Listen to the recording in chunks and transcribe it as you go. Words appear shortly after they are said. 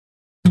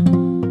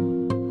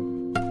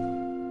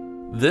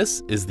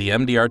This is the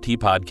MDRT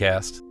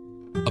Podcast.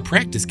 A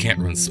practice can't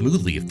run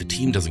smoothly if the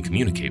team doesn't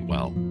communicate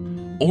well,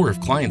 or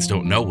if clients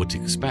don't know what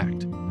to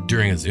expect.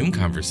 During a Zoom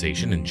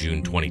conversation in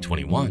June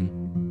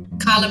 2021,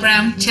 Carla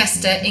Brown,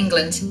 Chester,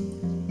 England.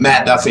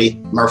 Matt Duffy,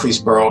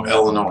 Murfreesboro,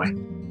 Illinois.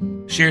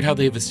 Shared how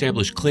they've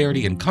established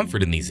clarity and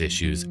comfort in these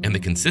issues and the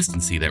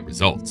consistency that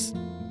results.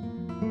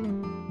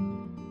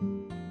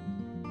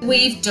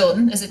 We've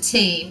done as a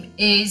team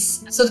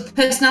is sort of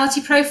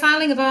personality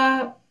profiling of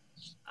our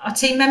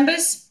team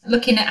members,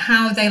 looking at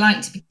how they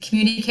like to be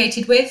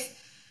communicated with,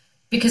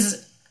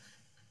 because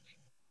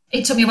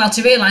it took me a while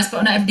to realise,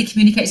 but not everybody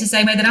communicates the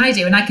same way that I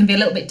do, and I can be a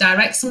little bit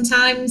direct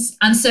sometimes.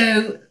 And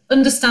so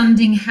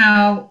understanding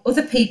how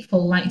other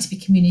people like to be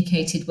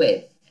communicated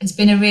with has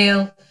been a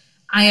real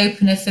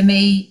eye-opener for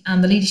me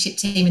and the leadership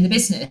team in the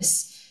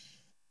business.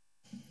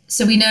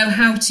 So we know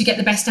how to get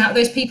the best out of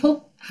those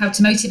people, how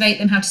to motivate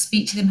them, how to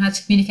speak to them, how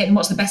to communicate them,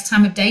 what's the best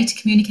time of day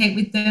to communicate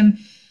with them.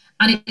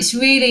 And it's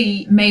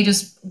really made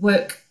us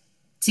work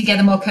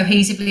together more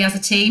cohesively as a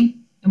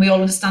team, and we all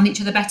understand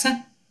each other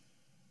better.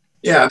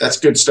 Yeah, that's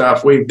good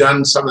stuff. We've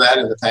done some of that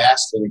in the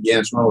past. And again,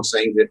 it's one of those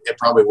things that it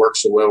probably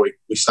works so well,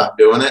 we stopped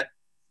doing it.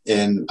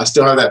 And I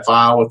still have that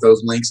file with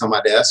those links on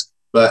my desk.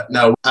 But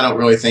no, I don't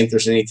really think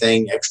there's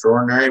anything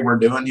extraordinary we're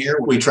doing here.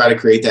 We try to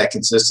create that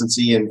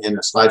consistency. In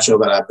a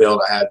slideshow that I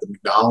built, I had the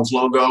McDonald's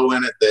logo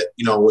in it that,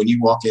 when you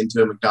walk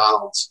into a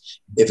McDonald's,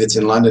 if it's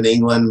in London,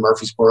 England,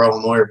 Murfreesboro,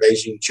 Illinois, or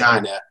Beijing,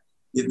 China,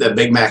 the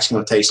Big Mac's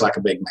going to taste like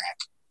a Big Mac.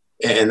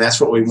 And that's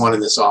what we want in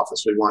this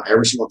office. We want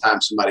every single time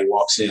somebody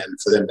walks in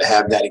for them to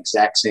have that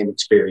exact same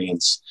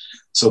experience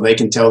so they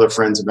can tell their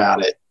friends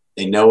about it.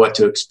 They know what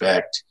to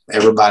expect.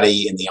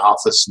 Everybody in the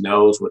office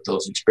knows what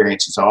those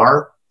experiences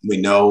are. They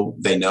know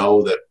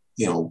that,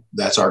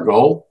 that's our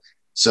goal.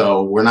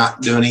 So we're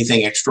not doing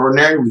anything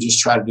extraordinary. We just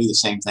try to do the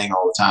same thing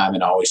all the time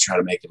and always try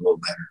to make it a little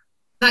better.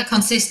 That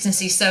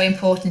consistency is so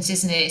important,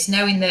 isn't it? It's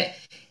knowing that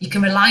you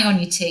can rely on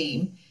your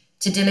team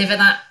to deliver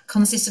that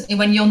consistently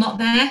when you're not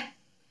there,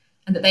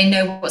 and that they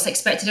know what's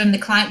expected and the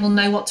client will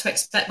know what to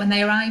expect when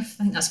they arrive.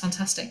 I think that's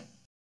fantastic.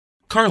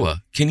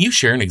 Carla, can you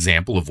share an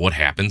example of what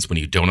happens when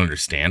you don't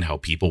understand how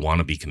people want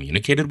to be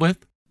communicated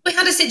with? We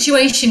had a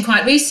situation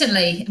quite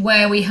recently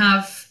where we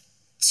have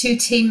two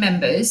team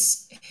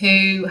members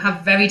who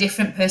have very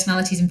different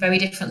personalities and very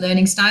different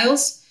learning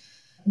styles.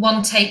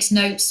 One takes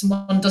notes and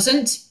one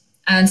doesn't.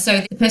 And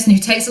so the person who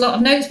takes a lot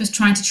of notes was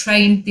trying to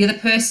train the other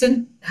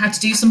person how to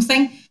do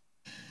something,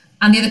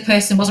 and the other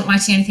person wasn't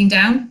writing anything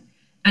down.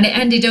 And it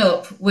ended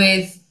up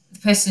with the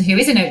person who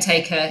is a note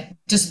taker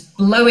just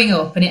blowing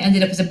up, and it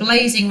ended up as a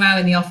blazing row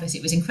in the office.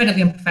 It was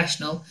incredibly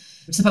unprofessional.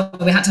 So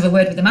we had to have a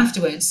word with them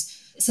afterwards,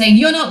 saying,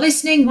 "You're not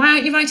listening. Why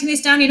aren't you writing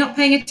this down? You're not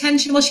paying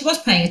attention." Well, she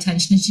was paying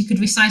attention and she could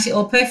recite it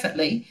all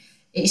perfectly.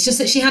 It's just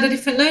that she had a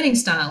different learning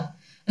style.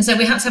 And so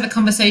we had to have a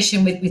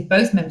conversation with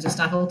both members of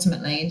staff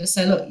ultimately and just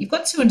say, look, you've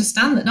got to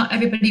understand that not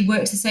everybody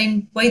works the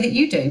same way that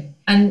you do.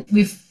 And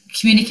we've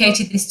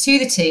communicated this to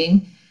the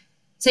team,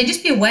 saying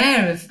just be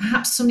aware of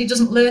perhaps somebody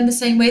doesn't learn the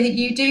same way that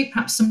you do.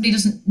 Perhaps somebody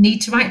doesn't need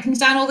to write things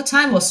down all the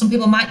time, or some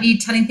people might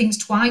need telling things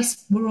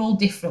twice. We're all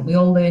different. We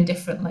all learn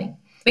differently.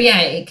 But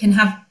yeah, it can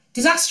have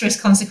disastrous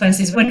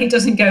consequences when it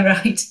doesn't go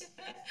right.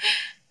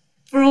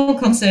 We're all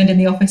concerned in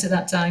the office at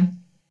that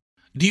time.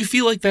 Do you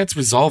feel like that's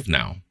resolved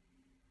now?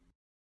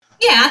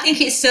 Yeah, I think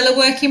it's still a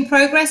work in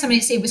progress. I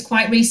mean, it was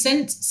quite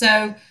recent,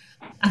 so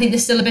I think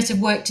there's still a bit of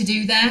work to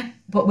do there,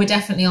 but we're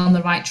definitely on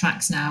the right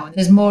tracks now.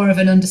 There's more of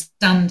an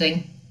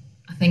understanding,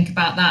 I think,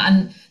 about that.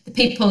 And the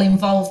people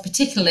involved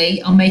particularly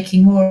are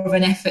making more of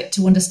an effort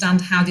to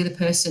understand how the other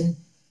person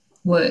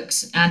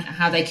works and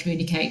how they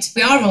communicate.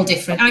 We are all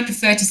different. I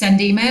prefer to send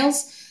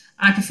emails.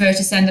 I prefer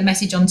to send a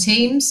message on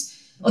Teams.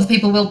 Other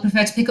people will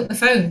prefer to pick up the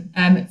phone.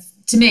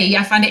 To me,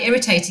 I find it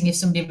irritating if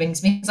somebody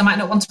rings me because I might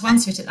not want to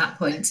answer it at that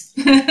point.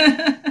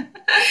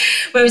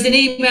 Whereas an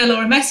email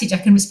or a message, I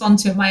can respond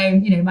to at my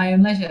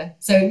own leisure.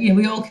 So,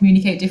 we all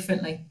communicate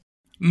differently.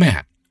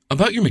 Matt,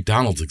 about your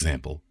McDonald's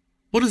example,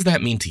 what does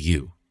that mean to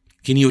you?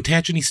 Can you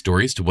attach any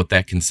stories to what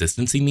that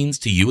consistency means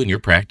to you in your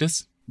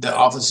practice? The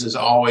office is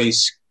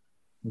always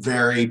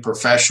very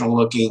professional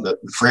looking. The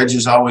fridge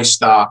is always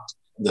stocked.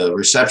 The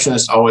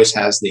receptionist always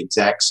has the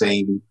exact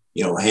same,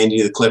 hand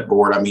you the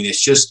clipboard. I mean,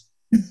 it's just,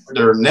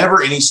 there are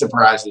never any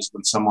surprises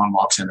when someone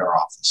walks into our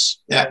office.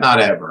 Yeah,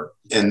 not ever.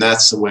 And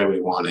that's the way we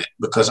want it,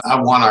 because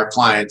I want our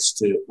clients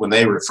to, when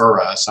they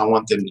refer us, I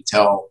want them to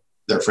tell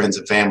their friends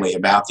and family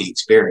about the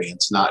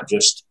experience, not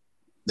just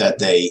that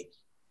they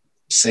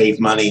save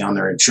money on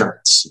their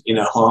insurance. I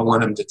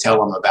want them to tell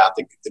them about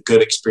the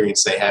good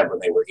experience they had when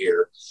they were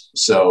here.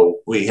 So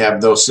we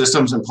have those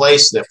systems in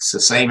place that's the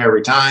same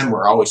every time.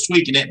 We're always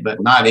tweaking it,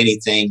 but not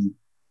anything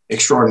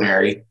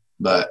extraordinary,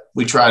 but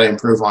we try to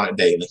improve on it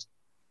daily.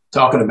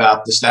 Talking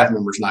about the staff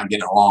members not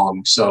getting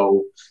along.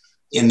 So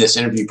in this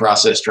interview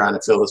process, trying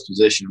to fill this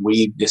position,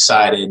 we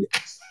decided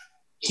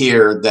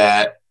here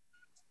that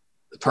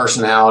the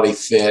personality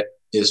fit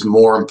is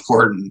more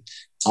important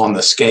on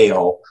the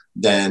scale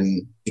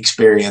than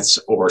experience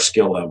or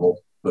skill level,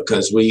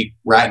 because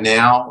right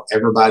now,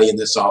 everybody in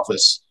this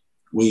office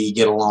We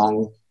get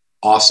along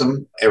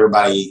awesome.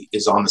 Everybody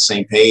is on the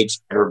same page.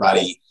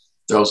 Everybody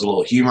throws a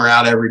little humor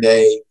out every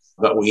day.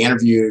 But we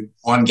interviewed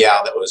one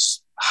gal that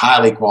was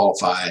highly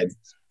qualified,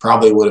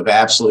 probably would have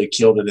absolutely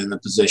killed it in the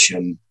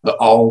position. But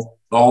all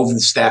of the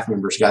staff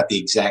members got the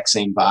exact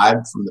same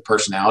vibe from the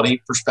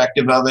personality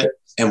perspective of it.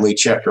 And we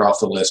checked her off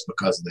the list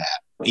because of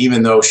that.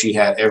 Even though she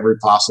had every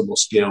possible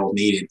skill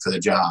needed for the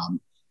job,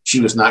 she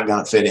was not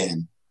going to fit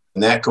in.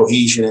 And that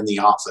cohesion in the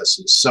office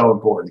is so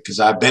important, because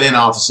I've been in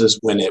offices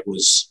when it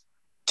was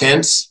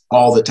tense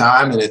all the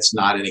time and it's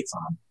not any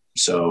fun.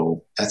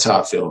 So that's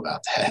how I feel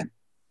about that.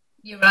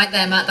 You're right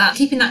there, Matt. That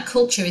keeping that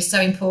culture is so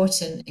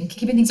important, and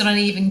keeping things on an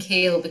even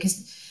keel,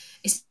 because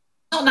it's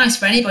not nice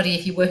for anybody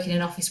if you work in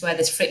an office where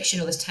there's friction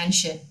or there's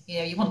tension.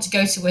 You want to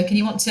go to work and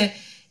you want to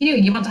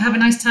have a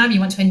nice time. You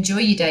want to enjoy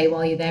your day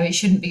while you're there. It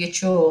shouldn't be a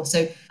chore.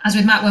 So as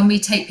with Matt, when we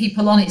take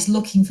people on, it's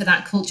looking for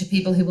that culture,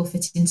 people who will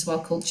fit into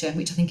our culture,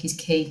 which I think is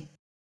key.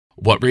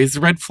 What raised the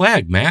red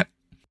flag, Matt?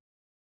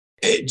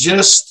 It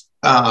just,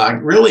 I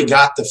really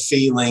got the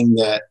feeling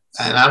that,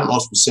 and I don't know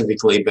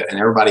specifically, and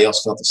everybody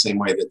else felt the same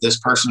way, that this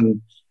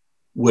person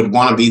would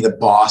want to be the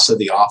boss of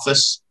the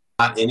office.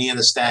 Not any of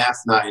the staff,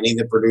 not any of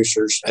the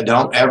producers.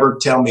 Don't ever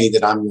tell me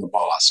that I'm your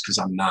boss, because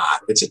I'm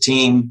not. It's a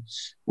team.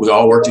 We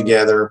all work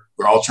together.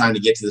 We're all trying to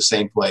get to the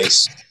same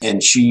place.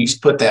 And she's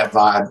put that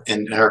vibe.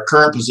 And in her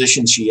current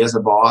position, she is a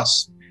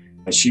boss.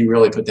 And she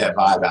really put that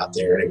vibe out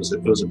there. And it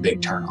was a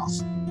big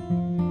turnoff.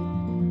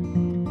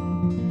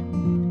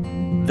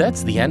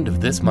 That's the end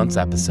of this month's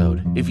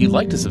episode. If you'd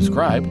like to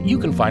subscribe, you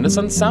can find us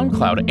on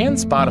SoundCloud and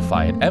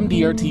Spotify at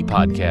MDRT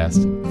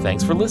Podcast.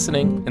 Thanks for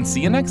listening, and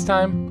see you next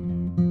time.